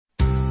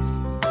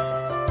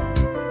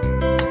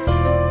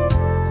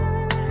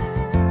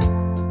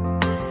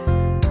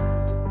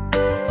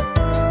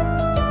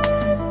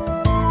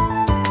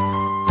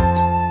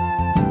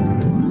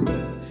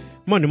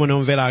Moni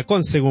omvera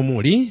konse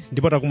komuli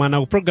ndipo takumana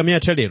ku programu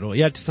yathu lero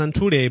ya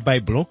Tisanthule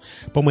Baibulo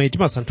pomwe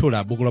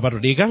timasanthula buku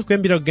lopatulika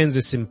kuyambira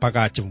Genesis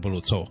mpaka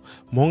Chivumbulutso.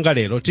 Monga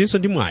lero tinso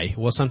ndi mwayi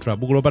wosanthula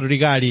buku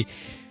lopatulikali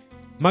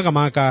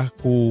makamaka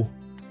ku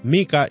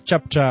Mika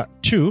chapter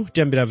 2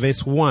 tiyambira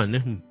verse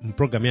 1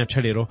 mpulogalamu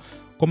yathu lero.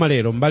 Koma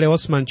lero m'bale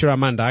Osman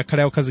Chiramanda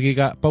akhale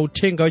akukhazikika pa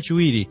uthenga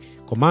wachiwiri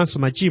komanso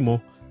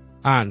machimo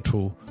a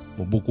anthu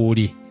mu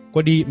bukuli.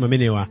 Kodi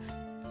mamenewa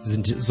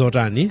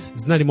zotani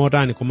zinali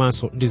motani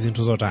komanso ndi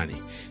zinthu zotani?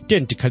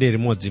 Tiyeni tikhalire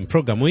limodzi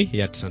mpulogalamu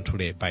ya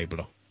Tisanthule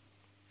Baibulo.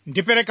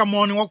 Ndipereka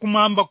moni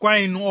wakumwamba kwa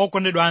inu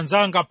okondedwa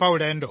anzanga pa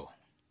ulendo.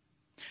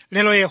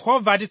 Lero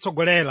Yehova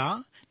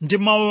atitsogolera ndi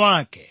mawu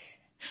ake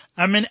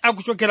amene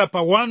akuchokera pa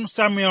 1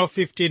 Samuel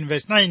 15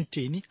 verse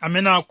 19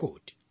 amene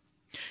akuti,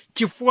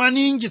 chifukwa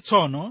ninji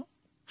tsono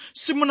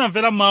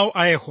simunamvera mawu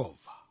a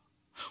Yehova,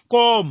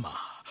 koma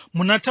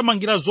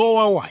munathamangira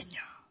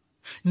zowawanya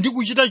ndi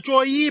kuchita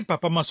choyipa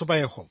pamaso pa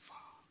Yehova.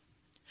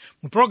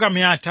 Mu programu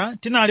yatha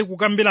tinali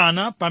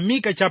kukambirana pa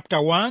Mika chapter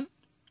 1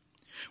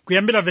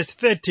 kuyambira verse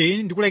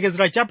 13 ndi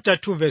kulekezera chapter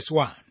 2 verse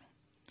 1,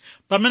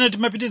 pamene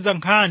timapitiza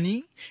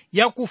nkhani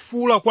ya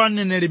kufuula kwa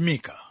mneneri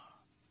Mika.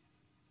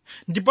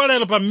 Ndipo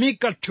lero pa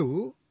Mika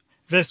 2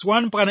 verse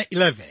 1 mpaka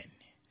 11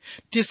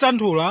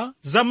 tisanthula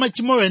za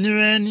machimo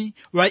weniweni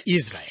wa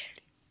Israeli.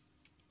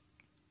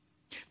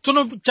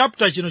 Tsono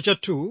chapter chino cha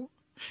 2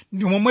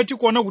 ndi momwe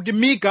tikuona kuti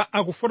Mika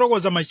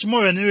akufotokoza machimo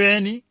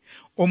weniweni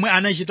omwe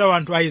anachita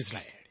anthu a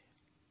Israeli.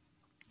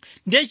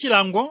 Ndiye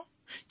chilango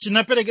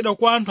chinaperekedwa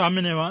kwa anthu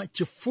amenewa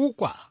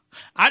chifukwa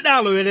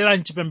adalowerera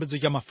mchipembedzo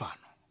cha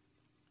mafano.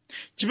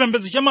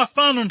 Chipembedzo cha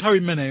mafano nthawi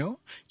imeneyo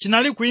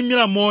chinali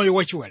kuyimira moyo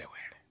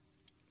wachiwerewere.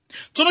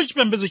 Tsono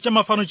chipembedzo cha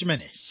mafano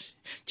chimenechi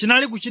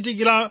chinali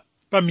kuchitikira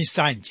pa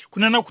misanje,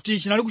 kunena kuti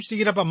chinali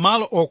kuchitikira pa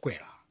malo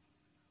okwera,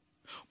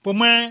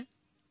 pomwe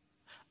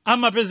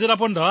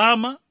amapezerapo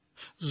ndalama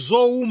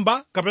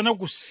zowumba kapena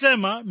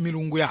kusema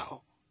milungu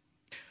yawo.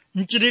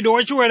 Mchitidwe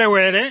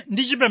wachiwerewere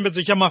ndi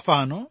chipembedzo cha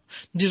mafano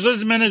ndizo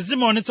zimene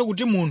zimaonetsa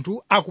kuti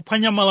munthu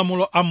akuphwanya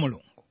malamulo a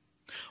Mulungu.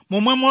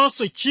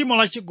 Momwemonso tchimo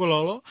la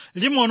chigololo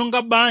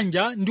limaononga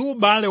banja ndi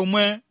ubale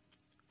omwe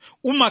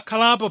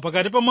umakhalapo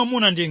pakati pa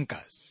mwamuna ndi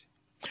mkazi.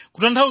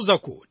 Kutanthauza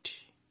kuti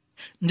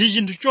ndi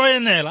chinthu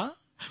choyenera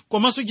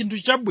komanso chinthu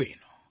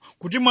chabwino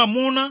kuti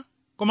mwamuna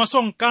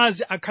komanso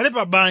mkazi akhale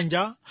pa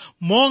banja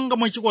monga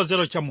mwa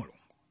chikonzero cha Mulungu.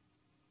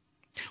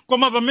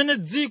 Koma pamene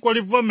dziko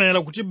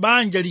livomera kuti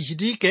banja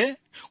lichitike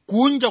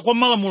kunja kwa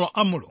malamulo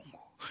a Mulungu,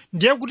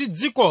 ndiye kuti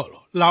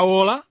dzikolo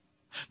laola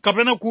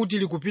kapena kuti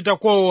likupita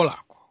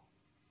koolako.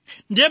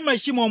 Ndiye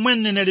machimo omwe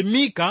mneneri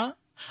Mika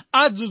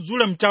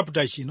adzudzula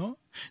mchapter chino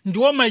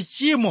ndiwo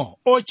machimo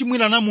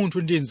ochimwirana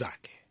munthu ndi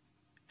nzake.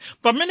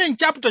 Pamene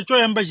mchapter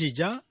choyamba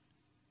chija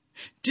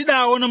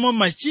tidaonamo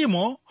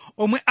machimo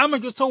omwe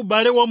amachotsa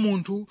ubale wa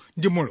munthu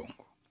ndi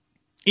Mulungu.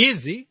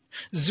 Izi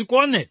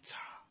zikuonetsa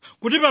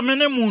kuti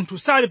pamene munthu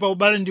sali pa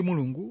ubale ndi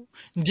Mulungu,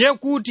 ndiye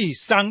kuti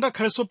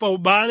sangakhalenso pa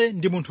ubale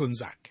ndi munthu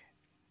nzake.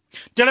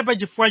 Tere pa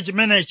chifukwa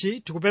chimenechi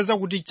tikupeza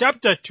kuti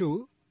chapter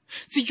 2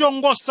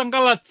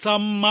 sichongosangalatsa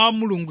mwa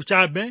Mulungu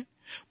chabe,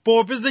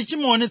 popeza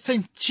chimaonetsa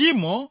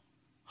tchimo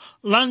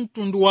la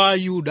mtundu wa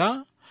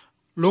Ayuda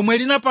lomwe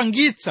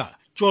linapangitsa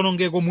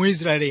chiwonongeko mu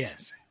Israeli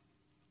yense.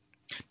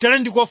 Tere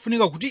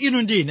ndikofunika kuti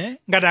inu ndine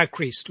ngati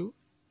Akhristu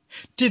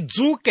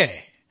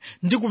tidzuke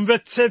ndi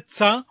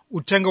kumvetsetsa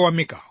uthenga wa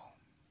Mikawo.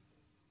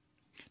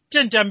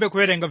 Tiyambe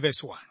kuwerenga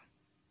verse 1.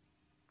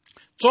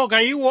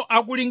 Tsoka iwo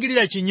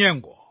akulingirira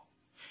chinyengo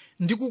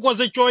ndi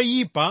kukonza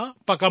choyipa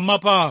pakamwa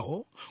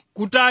pawo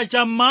kuti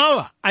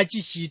achammawa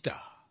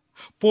achichita,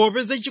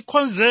 popeza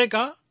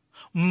chikonzeka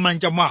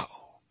m'manja mwawo.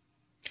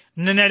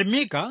 Mneneri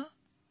Mika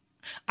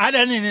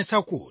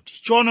adanenetsa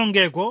kuti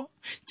chiwonongeko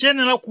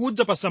chiyenera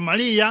kudza pa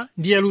Samariya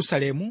ndi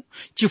Yerusalemu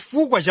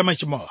chifukwa cha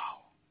machimo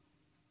awo.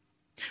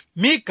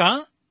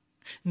 Mika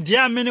ndiye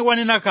amene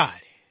wanena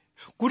kale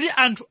kuti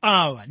anthu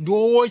awa ndi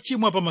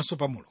wochimwa pamaso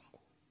pa Mulungu.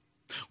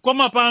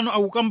 Koma pano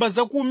akukamba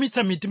za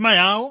kuumitsa mitima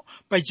yawo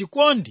pa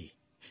chikondi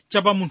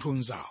cha pa munthu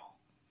mnzawo.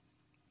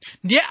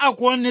 Ndiye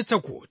akuonetsa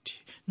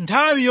kuti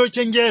nthawi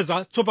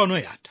yochenjeza tsopano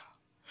yatha,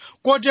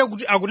 kotero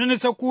kuti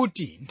akunenetsa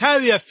kuti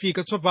nthawi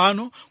yafika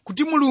tsopano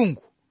kuti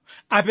Mulungu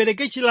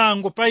apereke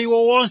chilango pa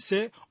iwo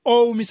wonse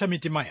owumitsa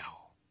mitima yawo.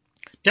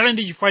 Tere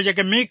ndi chifukwa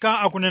chake Mika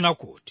akunena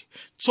kuti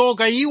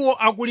tsoka iwo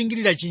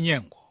akulingirira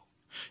chinyengo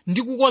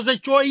ndi kukonza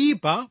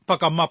choyipa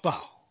pakamwa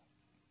pawo.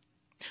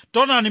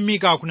 Taonani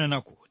Mika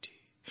akunena kuti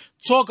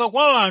tsoka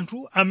kwa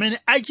anthu amene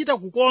achita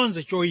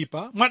kukonza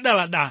choyipa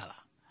mwadaladala,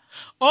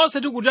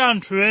 osati kuti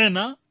anthu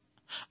ena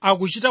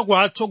akuchita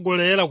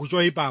kuwatsogolera ku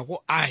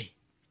choyipako ayi.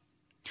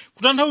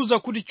 Kutanthauza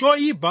kuti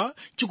choyipa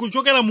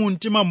chikuchokera mu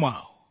mtima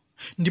mwawo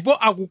ndipo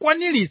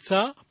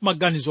akukwaniritsa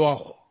maganizo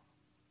awo.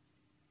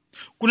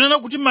 Kunena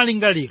kuti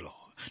malingaliro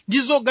ndi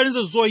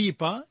zoganizo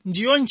zoyipa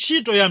ndiyo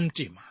ntchito ya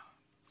mtima.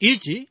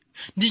 Ichi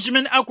ndi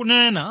chimene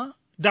akunena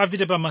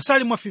Davide pa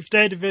Masalimo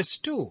 58 verse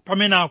 2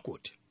 pamene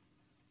akuti,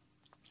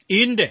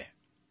 inde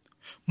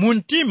mu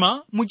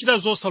mtima muchita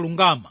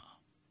zosalungama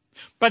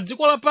pa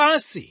dziko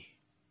lapansi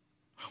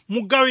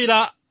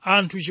mugawira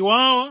anthu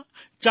chiwawa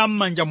cha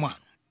m'manja mwanu.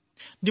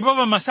 Ndipo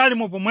pa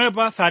Masalimo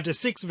pomwepa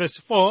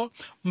 36:4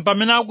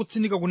 mpamene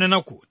akutsindika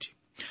kunena kuti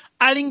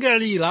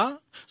alingalira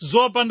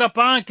zopanda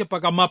pake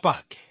pakamwa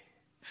pake,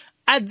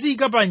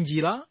 adzika pa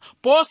njira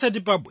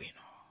posati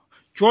pabwino,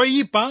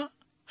 choyipa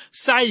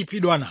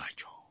sayipidwa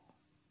nacho.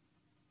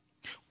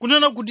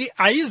 Kunena kuti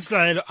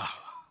Aisraeli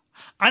awa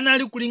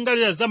anali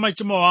kulingalira za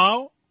machimo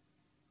awo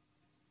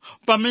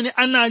pamene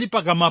anali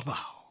pakamwa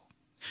pawo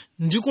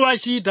ndi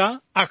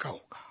kuwachita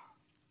akauka.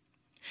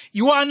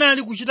 Iwo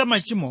anali kuchita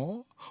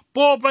machimo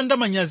popanda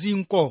manyazi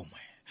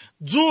nkomwe,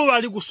 dzuwa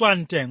likuswa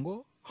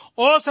mtengo,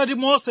 osati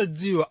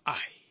mosadziwa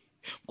ayi,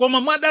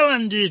 koma mwadala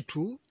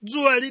ndithu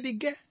dzuwa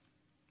lilige.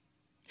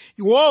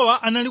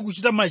 Iwowa anali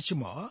kuchita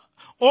machimowa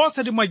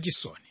osati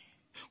mwachisoni,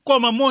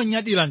 koma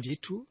monyadira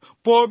ndithu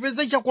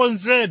popeza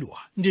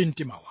chakonzedwa ndi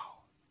mtima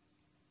wawo.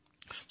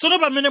 Tsono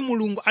pamene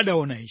Mulungu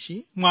adaona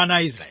ichi mwa ana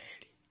a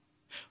Israeli,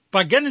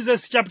 pa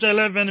Genesis chapter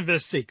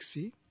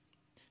 11:6,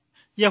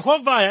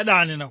 Yehova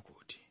adanena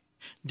kuti,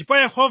 ndipo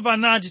Yehova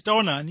anati,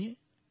 taonani,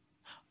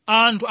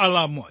 anthu ali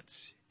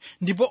amodzi,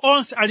 ndipo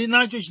onse ali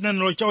nacho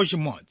chinenero chawo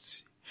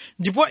chimodzi,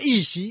 ndipo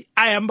ichi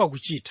ayamba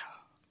kuchita.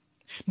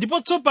 Ndipo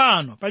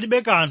tsopano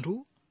palibe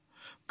kanthu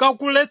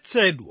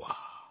kakuletsedwa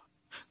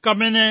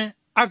kamene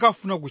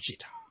akafuna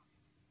kuchita.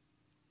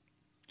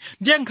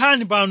 Ndiye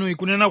nkhani pano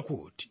ikunena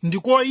kuti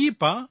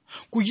ndikoyipa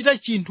kuchita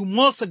chinthu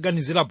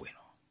mosaganizira bwino,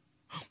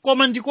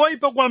 koma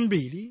ndikoyipa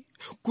kwambiri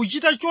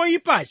kuchita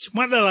choyipachi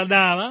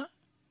mwadaladala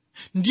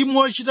ndi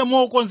mochita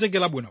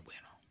mokonzekera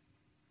bwinobwino.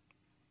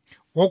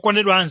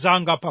 Wokondedwa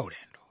anzanga pa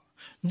ulendo,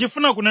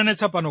 ndifuna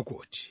kunenetsa pano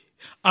kuti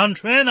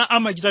anthu ena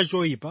amachita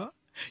choyipa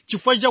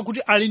chifukwa chakuti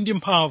ali ndi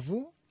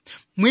mphamvu,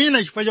 mwina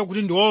chifukwa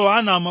chakuti ndi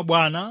owana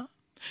amabwana,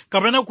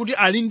 kapena kuti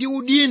ali ndi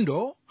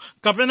udindo,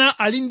 kapena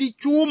ali ndi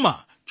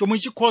chuma chomwe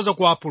chikhoza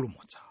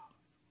kuwapulumutsa.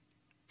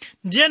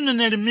 Ndiye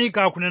mneneri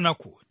Mika akunena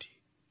kuti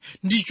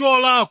ndi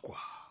cholakwa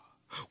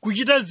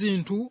kuchita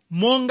zinthu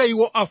monga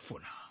iwo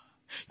afuna,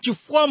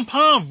 chifukwa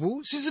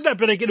mphamvu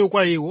sizidaperekedwe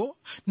kwa iwo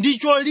ndi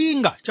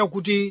cholinga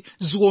chakuti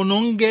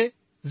ziwononge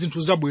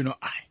zinthu zabwino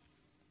ayi.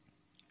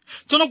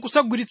 Tsono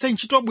kusagwiritsa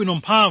ntchito bwino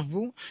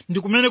mphamvu ndi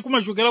kumene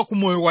kumachokera ku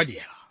moyo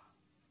wadyera,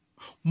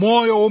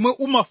 moyo omwe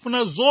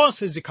umafuna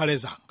zonse zikhale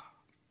zanga.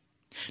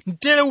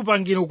 Mtere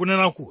upangire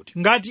ukunena kuti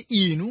ngati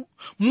inu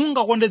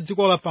mungakonde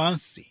dziko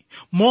lapansi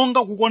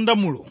monga kukonda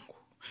Mulungu,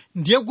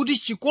 ndiye kuti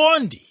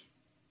chikondi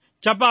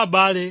cha pa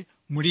abale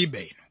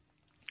mulibe inu.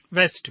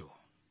 Verse 2,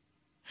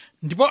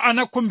 ndipo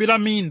anakhumbira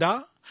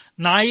minda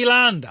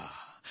nayilanda,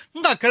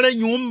 ngakhale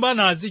nyumba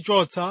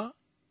nazichotsa,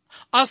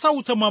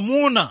 asautsa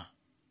mwamuna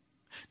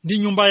ndi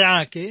nyumba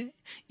yake,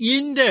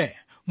 inde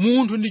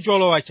munthu ndi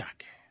cholowa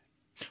chake.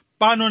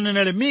 Pano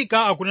mneneri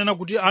Mika akunena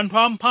kuti anthu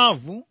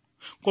amphamvu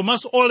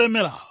komanso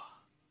olemerawa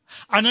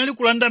anali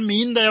kulanda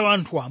minda ya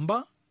anthu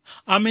wamba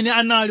amene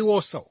anali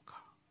osauka.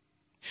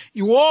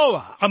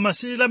 Iwowa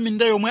amasilira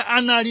minda yomwe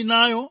anali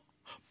nayo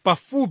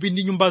pafupi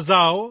ndi nyumba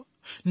zawo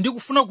ndi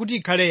kufuna kuti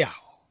ikhale yawo.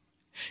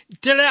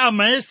 Tere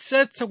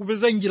amayesetsa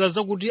kupeza njira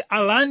zakuti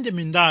alande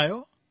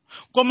mindayo,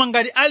 koma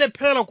ngati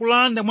alephera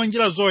kulanda mwa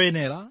njira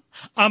zoyenera,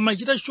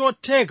 amachita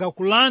chotheka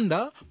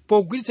kulanda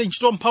pogwiritsa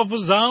ntchito mphamvu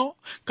zawo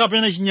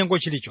kapena chinyengo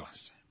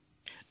chilichonse.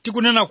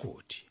 Tikunena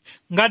kuti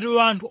ngati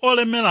anthu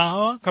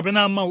olemerawa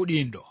kapena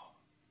amaudindo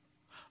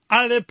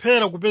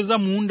alephera kupeza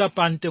munda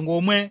pa mtengo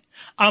omwe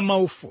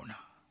amaufuna,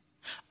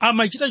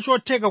 amachita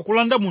chotheka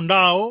kulanda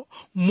mundawo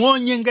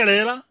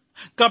monyengerera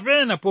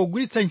kapena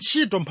pogwiritsa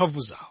ntchito mphamvu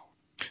zawo.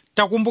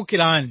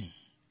 Takumbukirani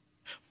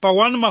pa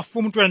 1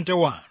 Mafumu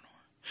 21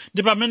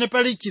 ndi pamene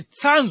pali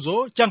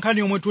chitsanzo cha nkhani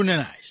yomwe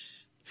tunenachi,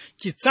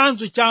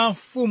 chitsanzo cha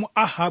mfumu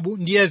Ahabu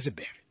ndi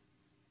Yezebeli.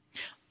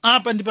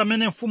 Apa ndi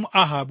pamene mfumu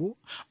Ahabu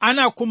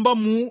anakhumba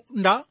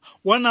munda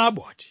wa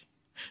Naboti,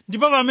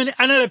 ndipo pamene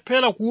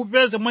analephera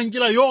kuupeza mwa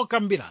njira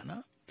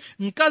yokambirana,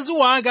 mkazi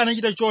wake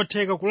anachita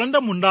chotheka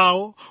kulanda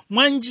mundawo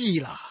mwa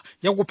njira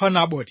yakupha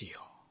Nabotiyo.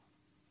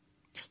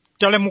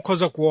 Tale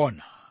mukhoza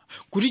kuona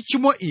kuti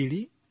chimo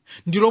ili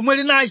ndi lomwe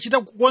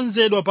linachita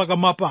kukonzedwa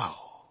pakamwa pawo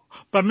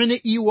pamene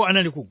iwo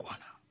anali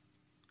kugona,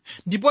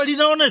 ndipo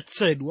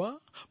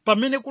linaonetsedwa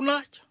pamene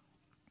kunacha.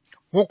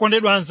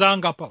 Wokondedwa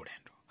anzanga pa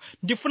ulendo,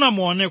 ndifuna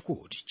muone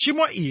kuti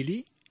chimo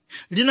ili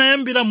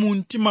linayambira mu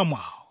mtima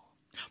mwawo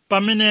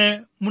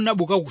pamene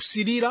munabuka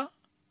kusilira,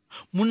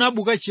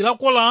 munabuka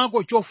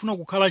chilakolako chofuna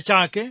kukhala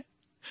chake.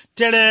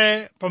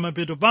 Tere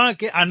pamapeto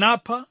pake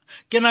anapha,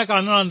 kenaka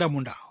analanda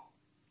mundawo.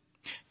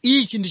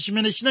 Ichi ndi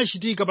chimene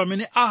chinachitika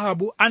pamene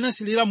Ahabu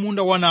anasilira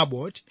munda wa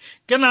Naboti,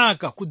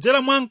 kenaka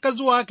kudzera mwa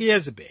mkazi wake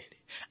Yezebeli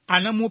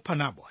anamupha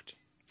Naboti.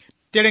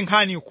 Tere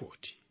nkhani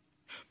kuti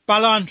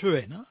pala anthu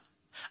ena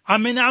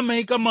amene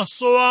amayika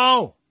maso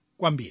awo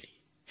kwambiri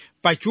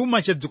pa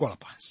chuma cha dziko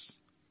lapansi,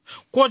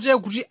 kotero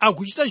kuti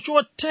akuchita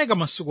chotheka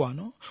masiku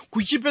ano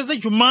kuchipeza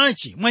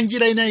chumachi mwa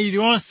njira ina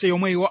iliyonse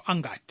yomwe iwo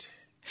angathe,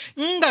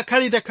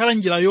 ngakhale itakhala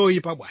njira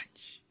yoyipa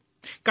bwanji,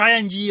 kaya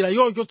njira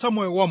yochotsa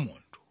moyo wa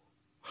munthu,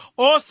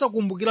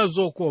 osakumbukira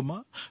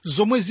zokoma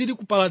zomwe zili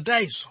ku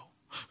paradaiso,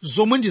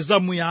 zomwe ndi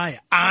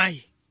zamuyaya.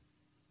 Ayi,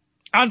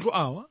 anthu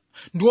awa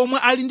ndi omwe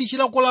ali ndi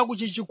chilakolako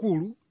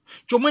chachikulu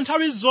chomwe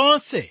nthawi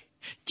zonse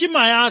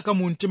chimayaka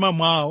mu mtima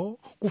mwawo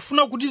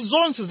kufuna kuti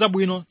zonse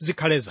zabwino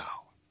zikhale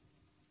zawo.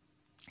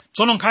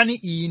 Tsono nkhani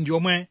iyi ndi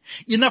yomwe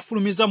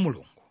inafulumiza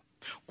Mulungu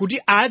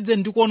kuti adze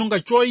ndi kuononga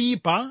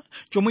choyipa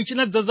chomwe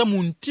chinadzaza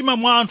mu mtima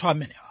mwa anthu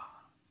amenewa.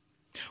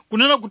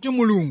 Kunena kuti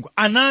Mulungu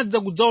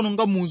anadza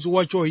kudzaononga muzu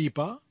wa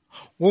choyipa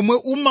womwe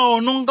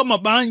umaononga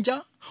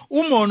mabanja,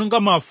 umaononga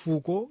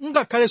mafuko,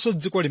 ngakhalenso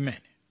dziko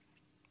limene.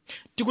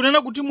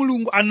 Tikunena kuti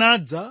Mulungu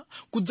anadza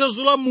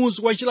kudzazula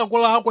muzu wa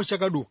chilakolako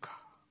chakaduka.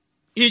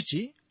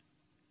 Ichi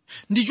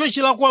ndicho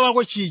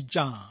chilakolako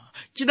chija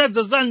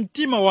chinadzaza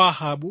mtima wa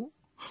Ahabu,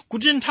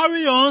 kuti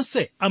nthawi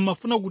yonse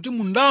amafuna kuti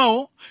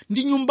mundawo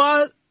ndi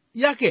nyumba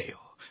yakeyo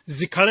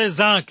zikhale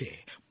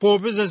zake,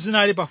 popeza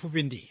zinali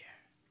pafupi ndiye.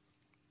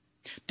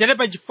 Tere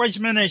pa chifukwa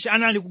chimenechi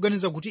anali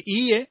kuganiza kuti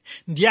iye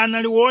ndiye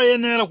anali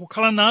woyenera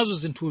kukhala nazo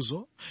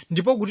zinthuzo,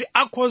 ndipo kuti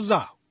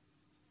akhoza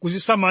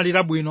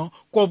kuzisamalira bwino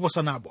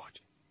koposa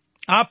Naboti.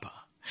 Apa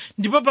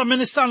ndipo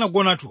pamene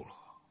sanagona tulo,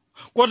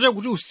 kotero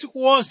kuti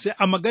usiku wonse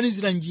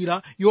amaganizira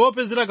njira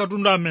yopezera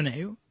katundu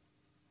ameneyo,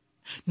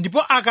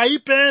 ndipo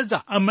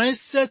akayipeza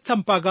amayesetsa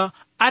mpaka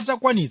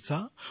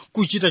atakwanitsa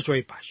kuchita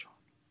choyipacho.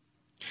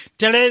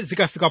 Tere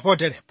zikafika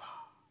poterepa,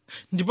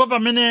 ndipo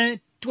pamene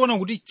tiona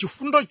kuti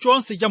chifundo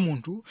chonse cha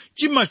munthu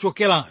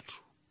chimachokeratu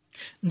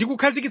ndi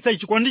kukhazikitsa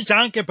chikondi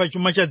chake pa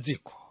chuma cha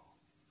dziko.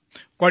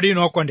 Kodi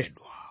inu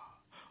okondedwa,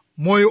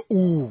 moyo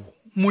uwu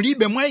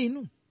mulibe mwa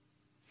inu?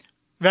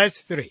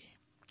 Verse 3.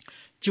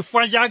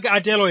 Chifukwa chake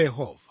atero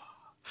Yehova,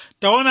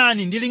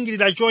 taonani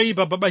ndilingirira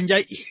choyipa pa banja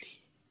ili,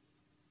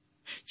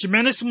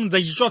 chimene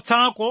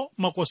simudzachichotsako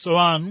makoso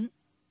anu,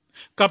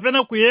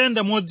 kapena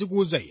kuyenda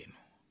modzikuza inu,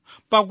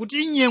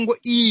 pakuti nyengo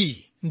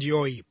iyi ndi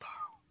yoyipa.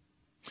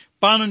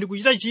 Pano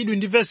ndikuchita chidwi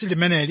ndi vesi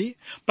limeneli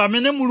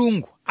pamene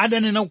Mulungu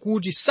adanena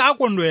kuti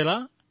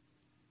sakondwera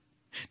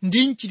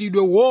ndi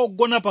mchitidwe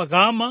wogona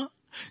pakama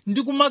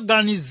ndi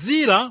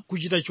kumaganizira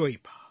kuchita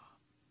choyipa.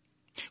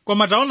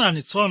 Koma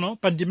taonani tsono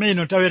pa ndime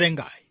ino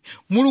tawerengayi,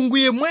 Mulungu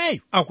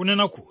yemweyo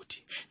akunena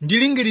kuti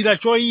ndilingirira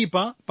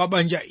choyipa pa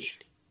banja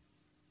ili.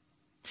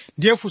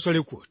 Ndiye funso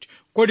likuti,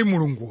 kodi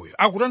Mulunguyo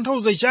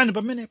akutanthauza chani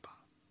pamenepa?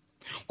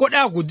 Kodi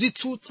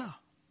akudzitsutsa?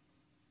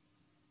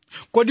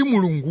 Kodi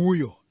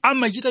Mulunguyo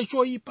amachita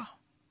choyipa?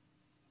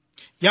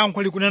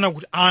 Yankho likunena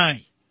kuti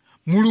ayi,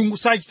 Mulungu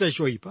sachita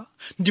choyipa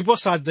ndipo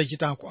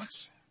sadzachita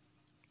konse.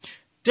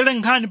 Tere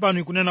nkhani pano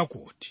ikunena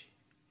kuti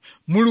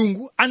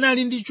Mulungu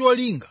anali ndi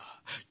cholinga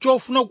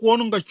chofuna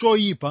kuononga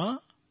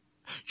choyipa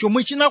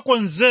chomwe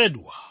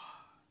chinakonzedwa,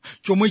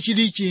 chomwe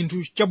chili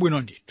chinthu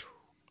chabwino ndithu.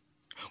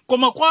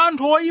 Koma kwa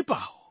anthu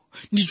oyipawo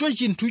ndicho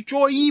chinthu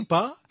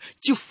choyipa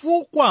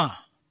chifukwa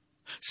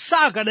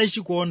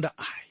sakadachikonda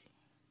ayi.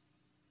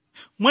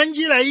 Mwa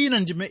njira ina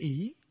ndime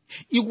iyi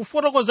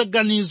ikufotokoza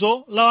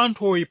ganizo la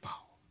anthu oyipawo.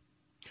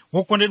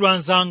 Wokondedwa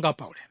anzanga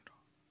pa ulendo,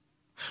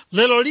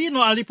 lero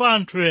lino alipo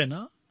anthu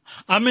ena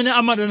amene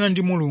amadana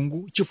ndi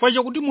Mulungu chifukwa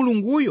chakuti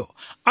Mulunguyo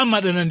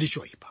amadana ndi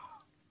choyipa.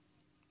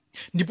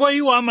 Ndipo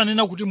iwo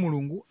amanena kuti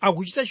Mulungu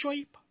akuchita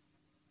choyipa.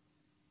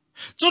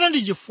 Tsono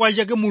ndi chifukwa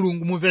chake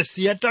Mulungu mu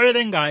vesi ya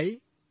tawerengayi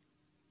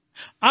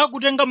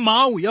akutenga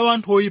mawu ya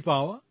anthu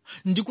oyipawa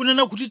ndi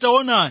kunena kuti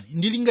taonani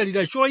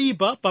ndilingirira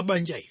choyipa pa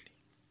banja ili.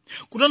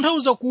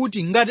 Kutanthauza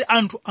kuti ngati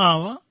anthu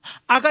awa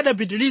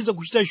akadapitiriza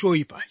kuchita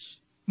choyipachi,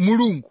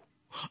 Mulungu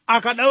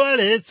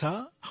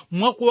akadawaletsa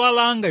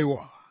mwakuwalanga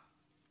iwowa.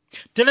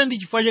 Tere ndi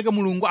chifukwa chake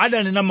Mulungu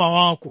adanena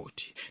mawu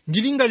kuti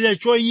ndilingirira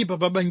choyipa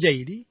pa banja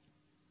ili,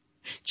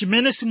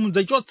 chimene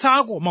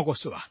simudzachotsako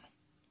makoso anu.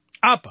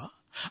 Apa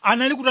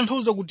anali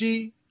kutanthauza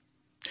kuti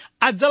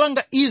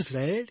adzalanga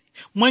Israeli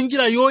mwa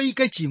njira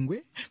yoyika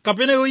chingwe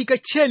kapena yoyika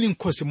tcheni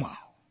m'khosi mwawo.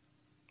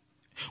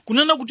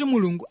 Kunena kuti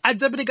Mulungu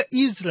adzapereka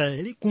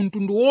Israeli ku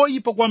mtundu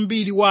woyipa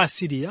kwambiri wa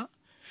Asiriya,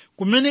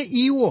 kumene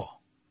iwo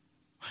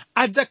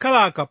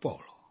adzakhala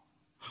akapolo,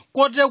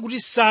 kotero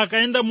kuti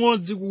sakayenda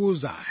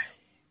modzikuza.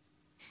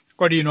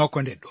 Kodi inu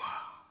okondedwa,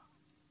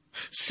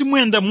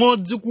 simuyenda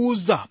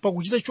modzikuza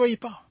pakuchita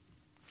choyipa?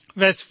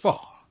 Verse 4.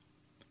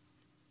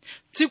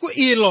 Tsiku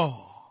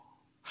ilo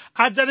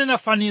adzanena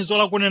fanizo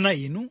lakunena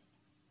inu,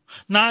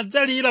 na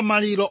adzalira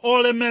maliro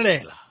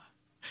olemelera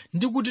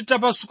ndi kuti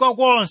tapasuka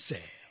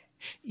konse,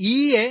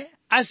 iye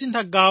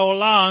asintha gawo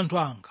la anthu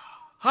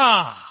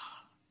anga.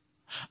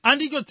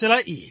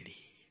 Andichotsera ili,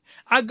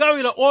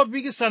 agawira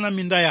opikisana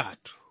minda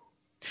yathu.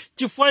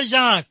 Chifukwa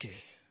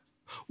chake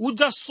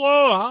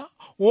udzasowa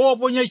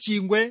woponya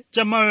chingwe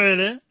cha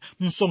mawere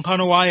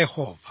msonkhano wa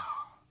Yehova.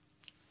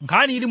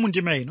 Nkhani ili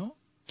mundima ino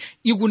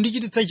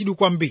ikundichititsa chidwi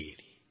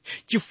kwambiri,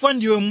 chifukwa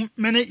ndiyo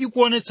mmene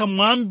ikuonetsa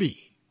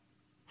mwambi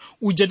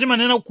uja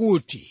timanena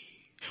kuti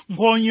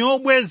nkhonyo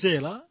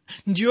yobwezera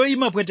ndiyo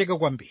imapweteka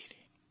kwambiri.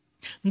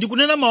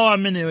 Ndikunena mawu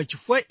amenewa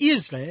chifukwa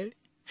Israeli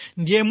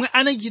ndiyemwe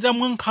anachita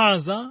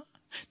mwankhanza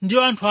ndi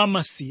anthu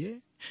amasiye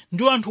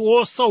ndi anthu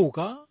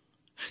osauka.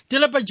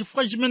 Tere pa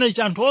chifukwa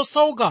chimenechi anthu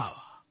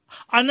osaukawa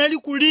anali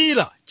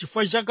kulira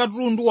chifukwa cha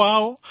katundu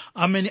wawo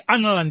amene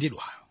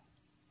analandidwayo.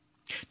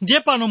 Ndiye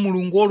pano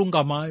Mulungu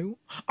wolungamayo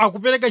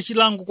akupereka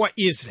chilango kwa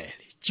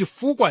Israeli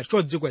chifukwa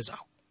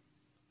chodzikwezako.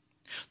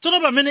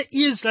 Tsono pamene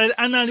Israeli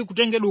anali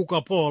kutengedwa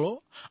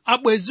ukapolo,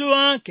 abwenzi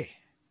wake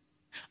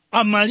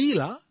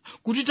amalira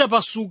kuti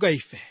tapasuka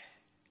ife.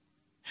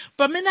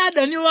 Pamene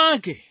adani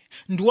wake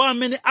ndiwo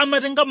amene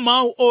amatenga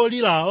mawu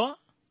olirawa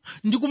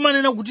ndi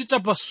kumanena kuti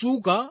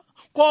tapasuka,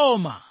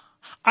 koma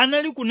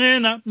anali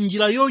kunena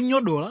njira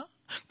yonyodola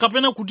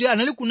kapena kuti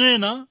anali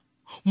kunena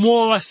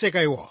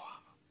mowaseka iwowa.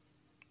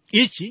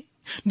 Ichi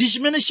ndi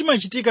chimene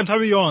chimachitika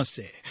nthawi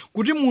yonse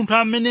kuti munthu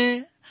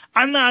amene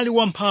anali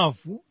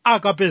wamphamvu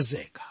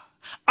akapezeka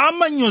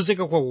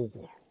amanyozeka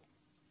kwakukulu.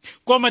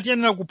 Koma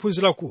tiyenera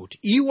kuphunzira kuti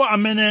iwo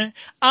amene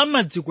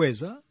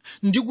amadzikweza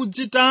ndi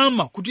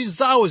kudzitama kuti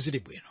zawo zili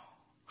bwino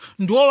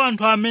ndiwo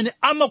anthu amene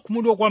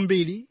amakhumudwa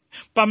kwambiri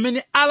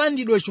pamene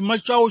alandidwa chuma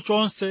chawo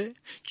chonse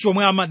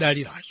chomwe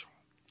amadaliracho.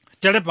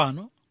 Tere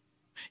pano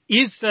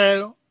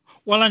Israeli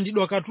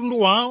walandidwa katundu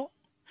wawo,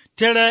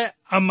 tere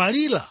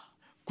amalira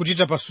kuti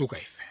tapasuka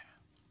ife.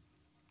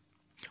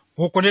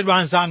 Wokondedwa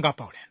anzanga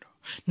pa ulendo,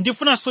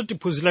 ndifunanso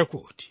tiphunzire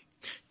kuti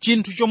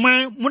chinthu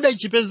chomwe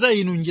mudachipeza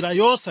inu njira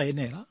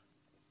yosayenera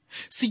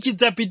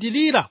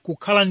sichidzapitirira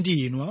kukhala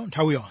ndi inu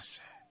nthawi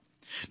yonse.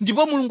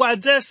 Ndipo Mulungu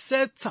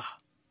adzayesetsa,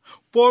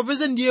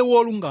 popeza ndiye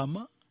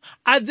wolungama,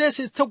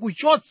 adzayesetsa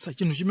kuchotsa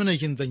chinthu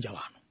chimenechi m'dzanja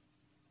lanu.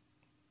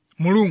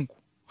 Mulungu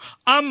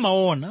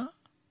amaona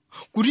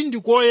kuti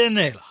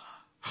ndikoyenera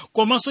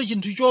komanso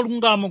chinthu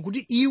cholungama kuti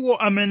iwo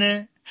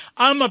amene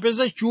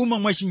amapeza chuma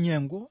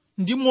mwachinyengo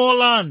ndi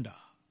molanda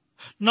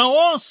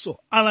nawonso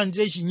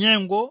alandire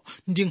chinyengo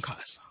ndi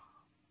nkhanza.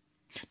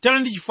 Tera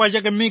ndi chifukwa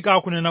chake Mika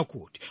akunena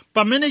kuti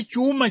pamene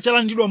chuma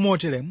chalandidwa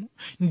moteremu,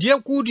 ndiye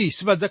kuti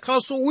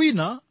sipadzakhalanso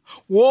wina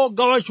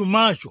wogawa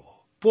chumacho,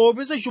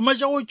 popeza chuma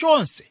chawo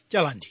chonse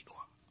chalandidwa.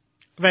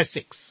 Verse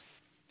 6.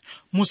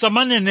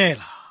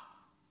 Musamanenera.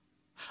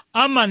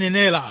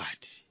 Amanenera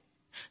ati,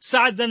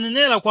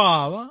 sadzanenera kwa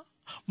awa,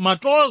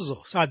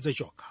 matozo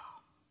sadzachoka.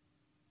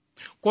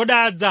 Kodi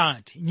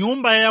adzati,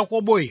 nyumba ya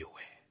Yakobo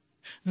iwe,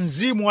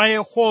 mzimu wa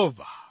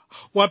Yehova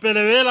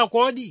waperewera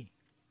kodi?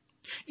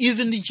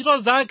 Izi ndi ntchito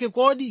zake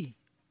kodi?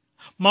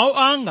 Mawu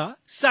anga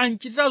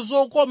sanchitira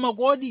zokoma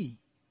kodi?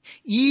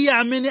 Iye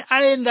amene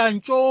ayenda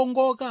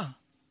nchowongoka.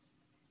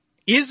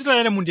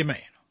 Israeli mundima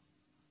ino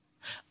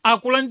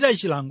akulandira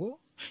chilango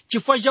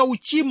chifukwa cha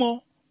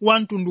uchimo wa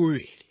mtundu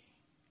uwiri.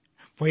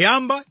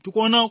 Poyamba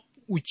tikuona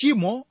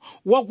uchimo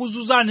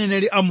wakuzunza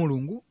aneneri a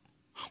Mulungu,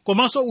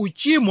 komanso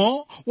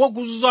uchimo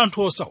wakuzunza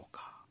anthu osauka.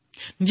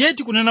 Ndiye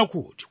tikunena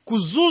kuti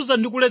kuzunza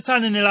ndi kuletsa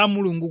aneneri a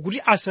Mulungu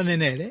kuti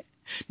asanenere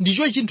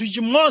ndicho chinthu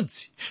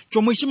chimodzi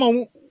chomwe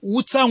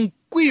chimautsa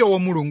mkwiyo wa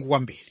Mulungu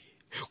kwambiri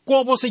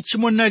koposa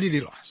tchimo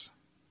lililonse,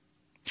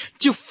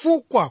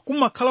 chifukwa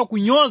kumakhala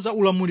kunyoza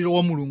ulamuliro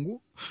wa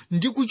Mulungu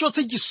ndi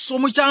kuchotsa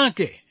chisomo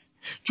chake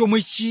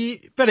chomwe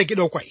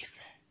chiperekedwa kwa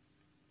ife.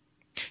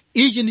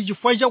 Ichi ndi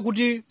chifukwa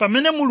chakuti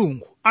pamene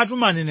Mulungu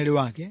atuma aneneri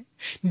wake,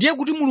 ndiye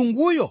kuti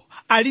Mulunguyo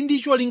ali ndi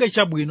cholinga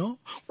chabwino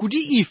kuti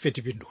ife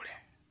tipindule.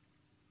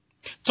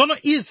 Tsono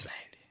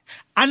Israeli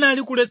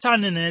anali kuletsa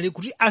aneneri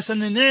kuti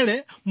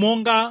asanenere,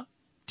 monga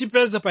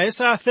tipeza pa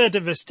Yesaya 30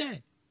 verse 10,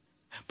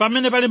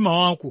 pamene pali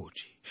mawu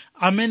akuti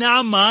amene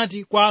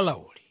amati kwa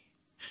alawuli,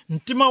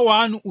 mtima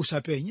wanu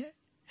usapenye,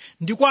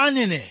 ndi kwa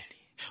aneneri,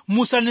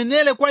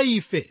 musanenere kwa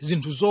ife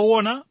zinthu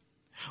zoona,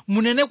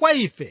 munene kwa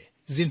ife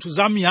zinthu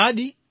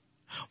zamiyadi,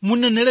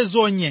 munenere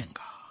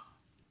zonyenga.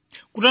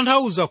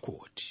 Kutanthauza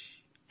kuti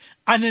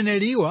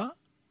aneneriwa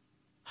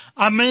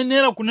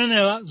amayenera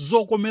kunenera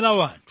zokomera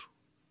wanthu,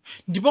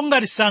 ndipo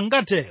ngati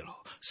sangatero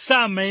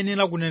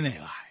samayenera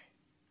kunenera.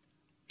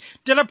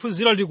 Tera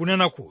phunziro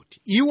likunena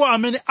kuti iwo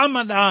amene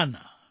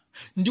amadana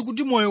ndi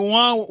kuti moyo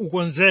wawo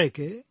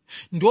ukonzeke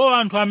ndiwo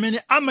anthu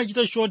amene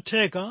amachita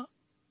chotheka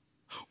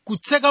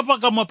kutseka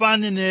pakamwa pa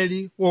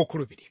aneneri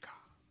wokhulupirika.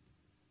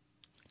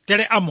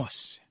 Tere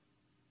Amosi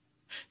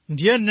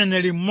ndiye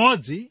mneneri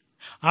mmodzi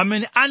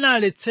amene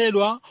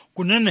analetsedwa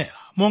kunenera,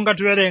 monga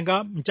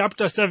tiwerenga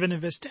mchapter 7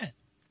 verse 10.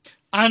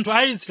 Anthu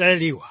a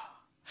Israeliwa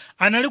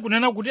anali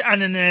kunena kuti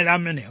aneneri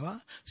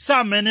amenewa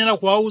samayenera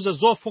kuwauza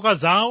zofoka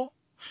zawo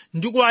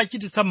ndi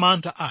kuwachititsa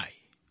mantha ayi,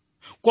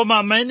 koma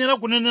amayenera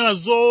kunenera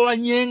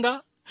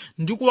zowanyenga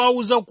ndi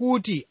kuwauza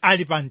kuti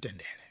ali pa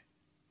mtendere.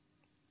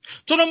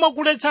 Tsono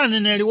mwakuletsa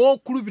aneneri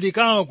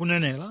wokhulupirikawa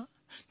kunenera,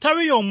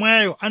 nthawi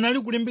yomweyo anali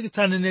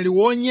kulimbikitsa aneneri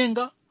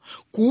wonyenga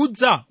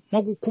kudza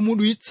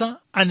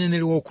mwakukhumudwitsa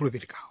aneneri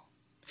wokhulupirikawa.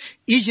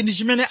 Ichi ndi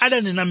chimene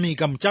adanena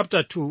Mika mu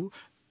chapter 2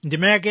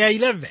 ndime yake ya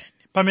 11,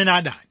 pamene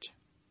adati,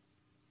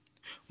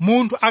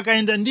 munthu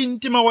akayenda ndi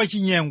mtima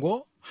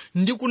wachinyengo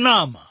ndi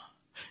kunama,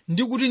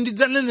 ndi kuti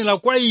ndidzanenera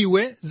kwa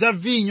iwe za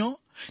vinyo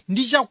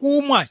ndi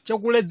chakumwa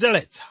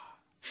chakuledzeretsa,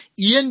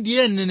 iye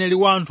ndiye mneneri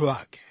wa anthu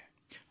ake.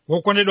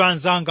 Wokondedwa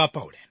anzanga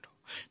pa ulendo,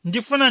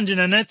 ndifuna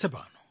ndinenetse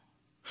pano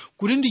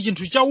kuti ndi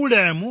chinthu cha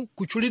ulemu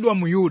kutchulidwa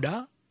mu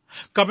Yuda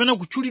kapena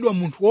kutchulidwa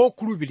munthu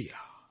wokhulupirira.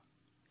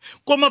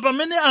 Koma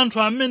pamene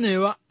anthu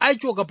amenewa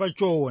achoka pa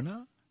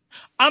choona,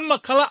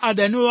 amakhala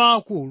adani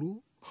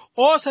waakulu,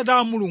 osati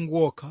a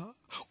Mulungu okha,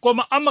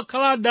 koma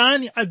amakhala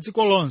adani a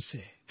dziko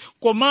lonse,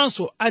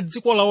 komanso a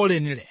dziko lawo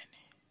lenileni.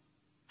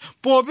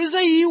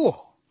 Popeza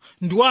iwo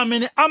ndiwo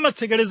amene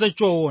amatsekereza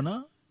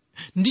choona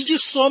ndi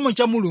chisomo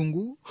cha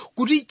Mulungu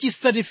kuti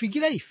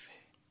chisatifikire ife.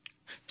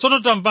 Tsono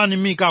tamvani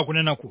Mika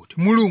akunena kuti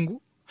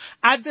Mulungu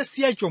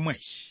adzasiya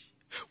chomwechi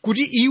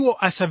kuti iwo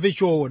asamve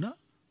choona,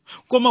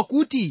 koma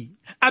kuti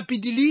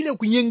apitilire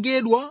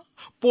kunyengedwa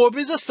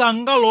popeza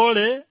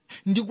sangalole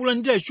ndi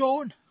kulandira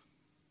choona.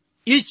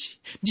 Ichi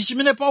ndi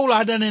chimene Paulo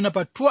adanena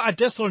pa 2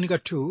 Atesalonika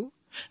 2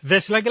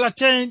 verse lake la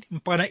 10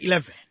 mpaka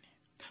 11,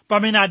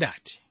 pamene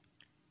adati,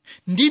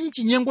 ndi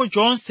mchinyengo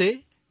chonse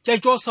cha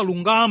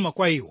chosalungama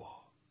kwa iwo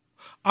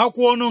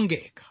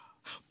akuonongeka,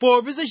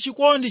 popeza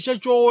chikondi cha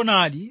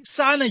choonadi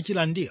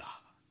sanachilandira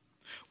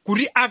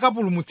kuti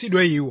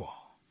akapulumutsidwe iwo.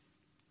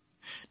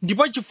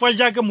 Ndipo chifukwa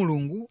chake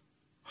Mulungu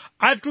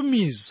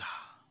atumiza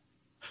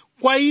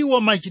kwa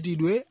iwo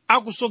machitidwe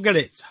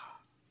akusokeretsa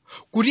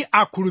kuti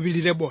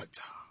akhulupirire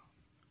bodza.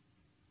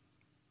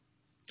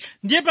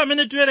 Ndiye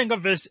pamene tiwerenga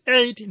verse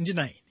 8 ndi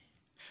 9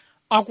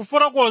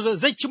 akufotokoza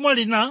za tchimo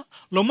lina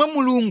lomwe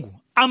Mulungu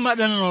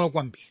amadana nalo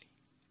kwambiri.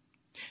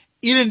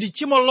 Ili ndi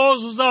tchimo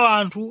lozunza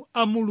anthu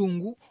a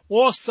Mulungu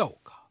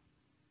wosauka,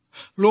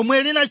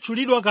 lomwe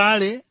linatchulidwa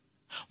kale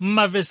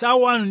m'mavesi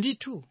 1 ndi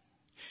 2.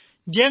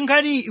 Ndiye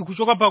nkhani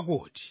ikuchoka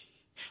pakuti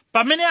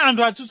pamene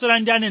anthu atsutsana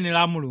ndi aneneri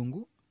a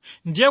Mulungu,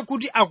 ndiye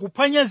kuti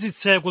akuphwanya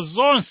zitseko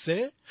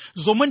zonse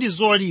zomwe ndi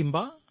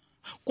zolimba,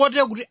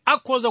 kotero kuti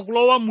akhoza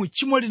kulowa mu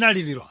tchimo lina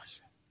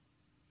lililonse.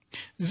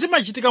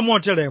 Zimachitika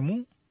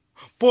moteremu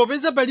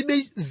popeza palibe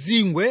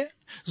zingwe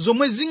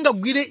zomwe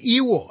zingagwire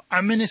iwo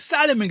amene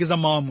salemekeza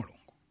mawu a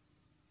Mulungu.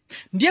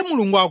 Ndiye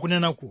Mulungu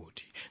akunena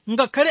kuti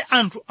ngakhale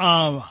anthu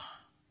awa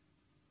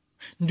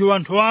ndi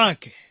anthu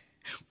ake,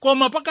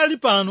 koma pakali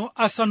pano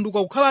asanduka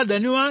kukhala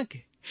adani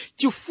wake,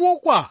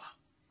 chifukwa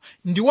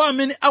ndiwo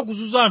amene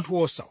akuzunza anthu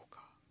osauka.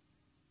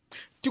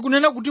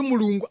 Tikunena kuti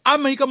Mulungu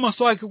amayika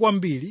maso ake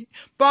kwambiri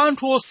pa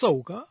anthu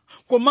osauka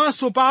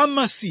komanso pa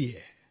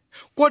amasiye,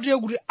 kotero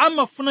kuti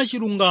amafuna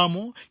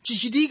chilungamo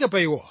chichitike pa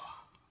iwo.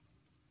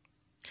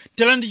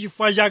 Tera ndi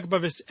chifukwa chake pa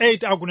verse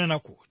 8 akunena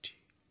kuti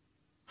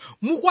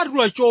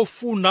mukwatula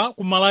chofunda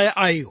ku malaya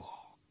a iwo.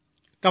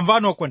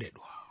 Tamvani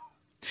okondedwa,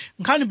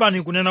 nkhani pano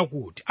ikunena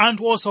kuti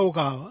anthu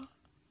osaukawa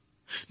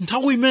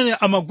nthawi imene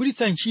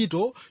amagwiritsa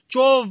ntchito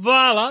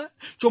chovala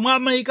chomwe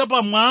amayika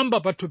pamwamba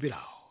pa thupi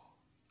lawo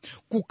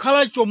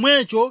kukhala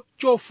chomwecho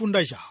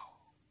chofunda chawo,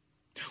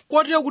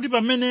 kotero kuti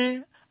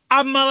pamene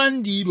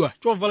amalandidwa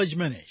chovala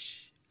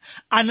chimenechi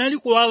anali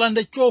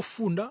kuwalanda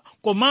chofunda,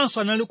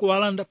 komanso anali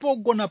kuwalanda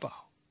pogona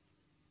pawo.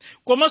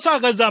 Komanso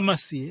akazi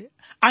amasiye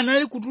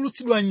anali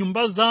kutulutsidwa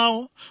nyumba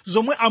zawo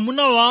zomwe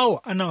amuna wawo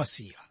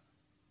anawasiyira.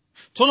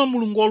 Tsono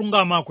Mulungu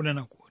wolungama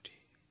akunena kuti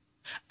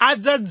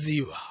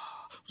adzadziwa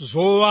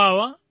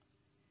zowawa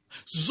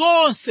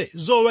zonse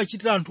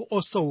zowachitira anthu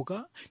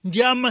osauka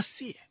ndi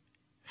amasiye,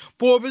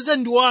 popeza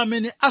ndiwo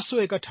amene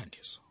asoweka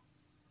thandizo.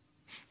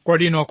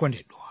 Kodi inu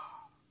okondedwa,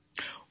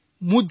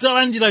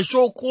 mudzalandira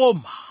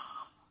chokoma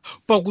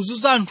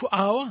pakuzunza anthu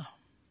awa?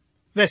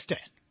 Verse 10,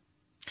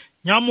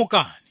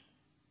 nyamukani,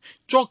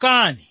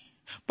 chokani,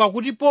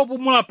 pakuti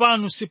popumula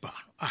panu si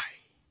pano ayi,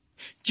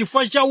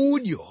 chifukwa cha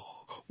udyo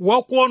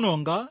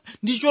wakuononga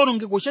ndi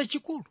chiwonongeko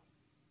chachikulu.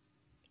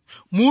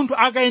 Munthu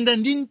akayenda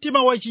ndi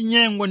mtima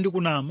wachinyengo ndi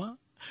kunama,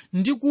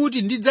 ndi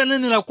kuti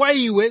ndidzanenera kwa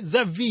iwe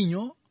za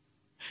vinyo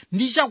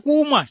ndi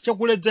chakumwa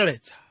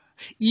chakuledzeretsa,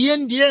 iye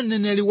ndiye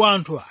mneneri wa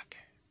anthu ake.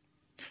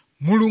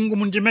 Mulungu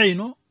mu ndime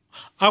ino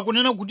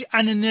akunena kuti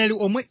aneneri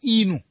omwe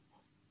inu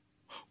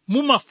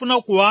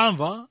mumafuna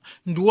kuwamva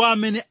ndiwo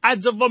amene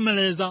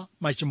adzavomereza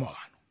machimo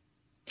anu.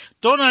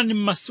 Taonani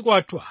m'masiku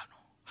athu ano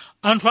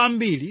anthu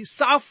ambiri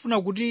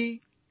safuna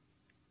kuti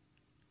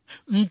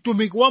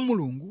mtumiki wa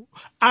Mulungu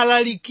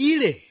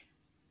alalikire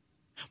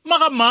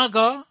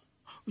makamaka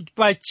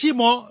pa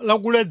tchimo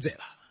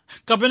lakuledzera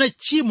kapena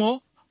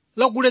tchimo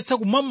lakuletsa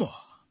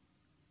kumamowa.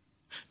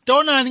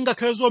 Taonani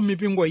ngakhalenso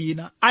m'mipingo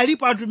ina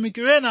alipo atumiki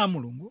ena a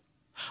Mulungu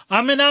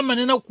amene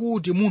amanena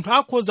kuti munthu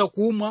akhoza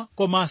kumwa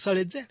koma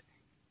asaledzere.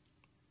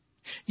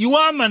 Iwo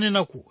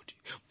amanena kuti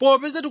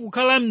popeza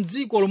tikukhala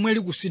m'dziko lomwe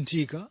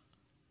likusinthika,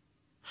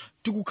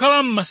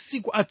 tikukhala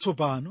m'masiku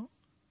atsopano,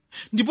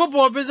 ndipo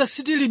popeza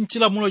sitili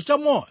m'chilamulo cha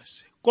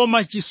Mose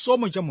koma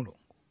chisomo cha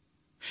Mulungu,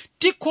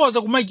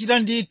 tikhoza kumachita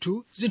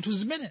ndithu zinthu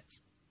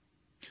zimenezi.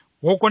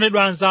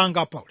 Wokondedwa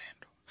anzanga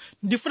paulendo,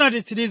 ndifuna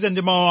titsirize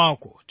ndi mawu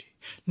akuti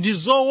ndi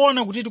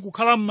zoona kuti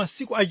tikukhala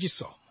m'masiku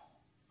achisomo,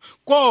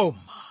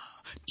 koma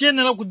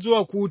tiyenera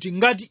kudziwa kuti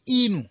ngati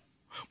inu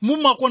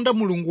mumakonda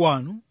Mulungu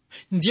wanu,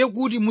 ndiye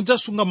kuti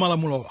mudzasunga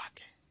malamulo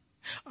wake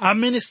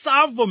amene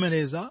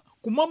savomereza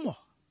kumamowa.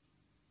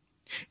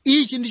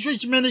 Ichi ndicho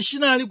chimene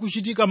chinali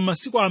kuchitika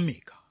m'masiku a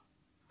Mika,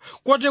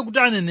 kotero kuti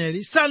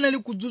aneneri sanali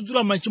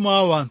kudzudzula machimo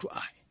a anthu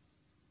ayi.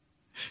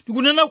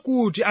 Ndikunena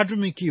kuti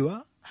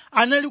atumikiwa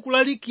anali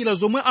kulalikira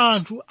zomwe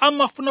anthu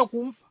amafuna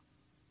kumva.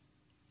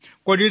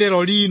 Kodi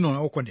lero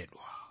lino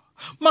okondedwa,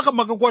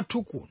 makamaka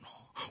kwathu kuno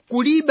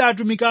kulibe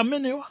atumiki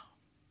amenewa?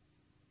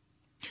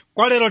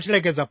 Kwa lero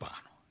tilekeza pano,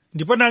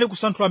 ndipo nali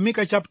kusanthula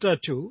Mika chapter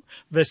 2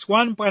 verse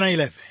 1 mpaka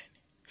 11,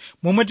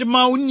 momwe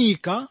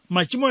timaunika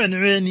machimo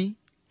yenewene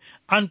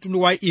a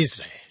mtundu wa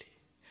Israeli.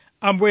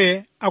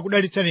 Ambuye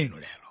akudalitseni inu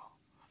lero.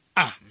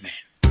 Amen.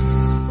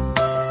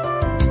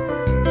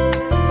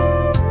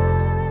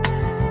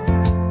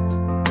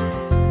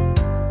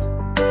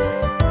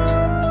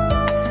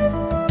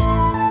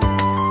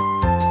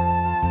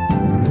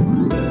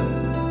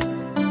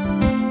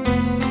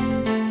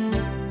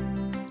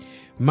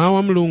 Mawu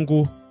a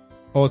Mulungu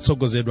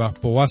otsogozedwa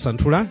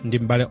powasanthula ndi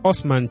m'bale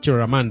Osman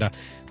Chiramanda,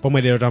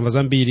 pomwe lero tamva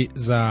zambiri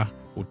za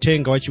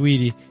uthenga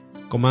wachiwiri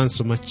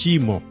komanso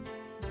machimo,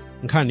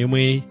 nkhani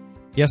yomwe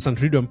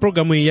yasanthulidwa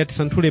mpulogalamu iyi yati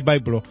Santhule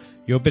Baibulo,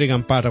 yopereka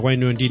mpata kwa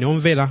inuyo ndine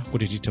omvera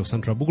kuti tithe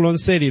kusanthula buku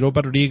lonseli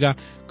lopatulika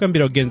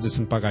kuyambira Genesis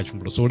mpaka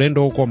Chivumbulutso.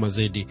 Ulendo wokoma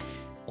zedi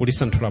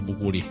kulisanthula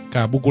bukuli.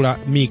 Ka buku la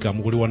Mika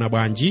mukuliona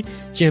bwanji?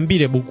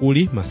 Chiyambire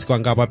bukuli masiku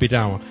angapo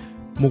apitawa,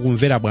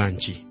 mukumvera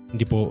bwanji?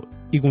 Ndipo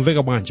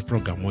ikumveka bwanji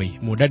programu iyi?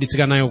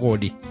 Mudalitsika nayo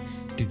kodi?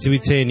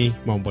 Tidziwitseni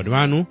maumboni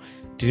wanu,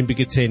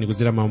 tilimbikitseni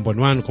kudzera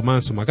maumboni wanu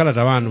komanso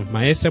makalata wanu,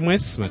 ma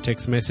SMS, ma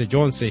text message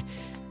onse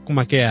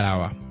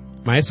kumakeyalawa.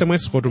 Ma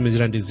SMS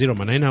kotumizira ndi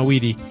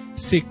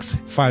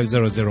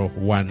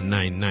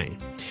 0manayinawiri6500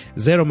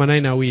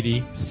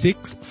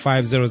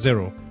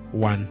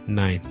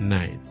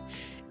 0manayinawiri6500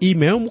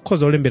 Email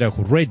mukhoza olembera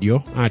ku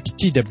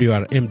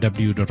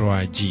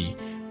radio@twrmw.org,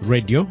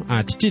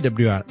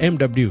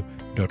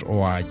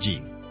 radio@twrmw.org.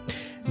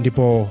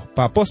 Ndipo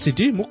pa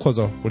positi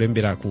mukhoza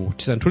kulembera ku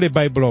Tisanthule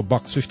Bible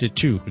Box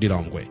 52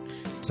 Lilongwe,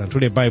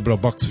 Tisanthule Bible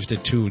Box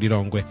 52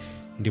 Lilongwe.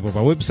 Ndipo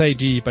pa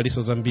website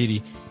paliso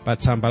zambiri pa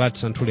tsamba la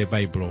Tisanthule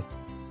Bible,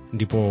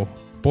 ndipo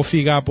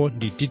pofikapo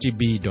ndi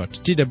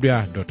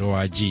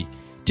ttb.twr.org,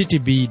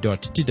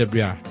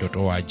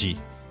 ttb.twr.org.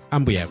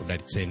 Ambuye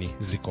akudalitseni.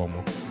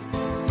 Zikomo.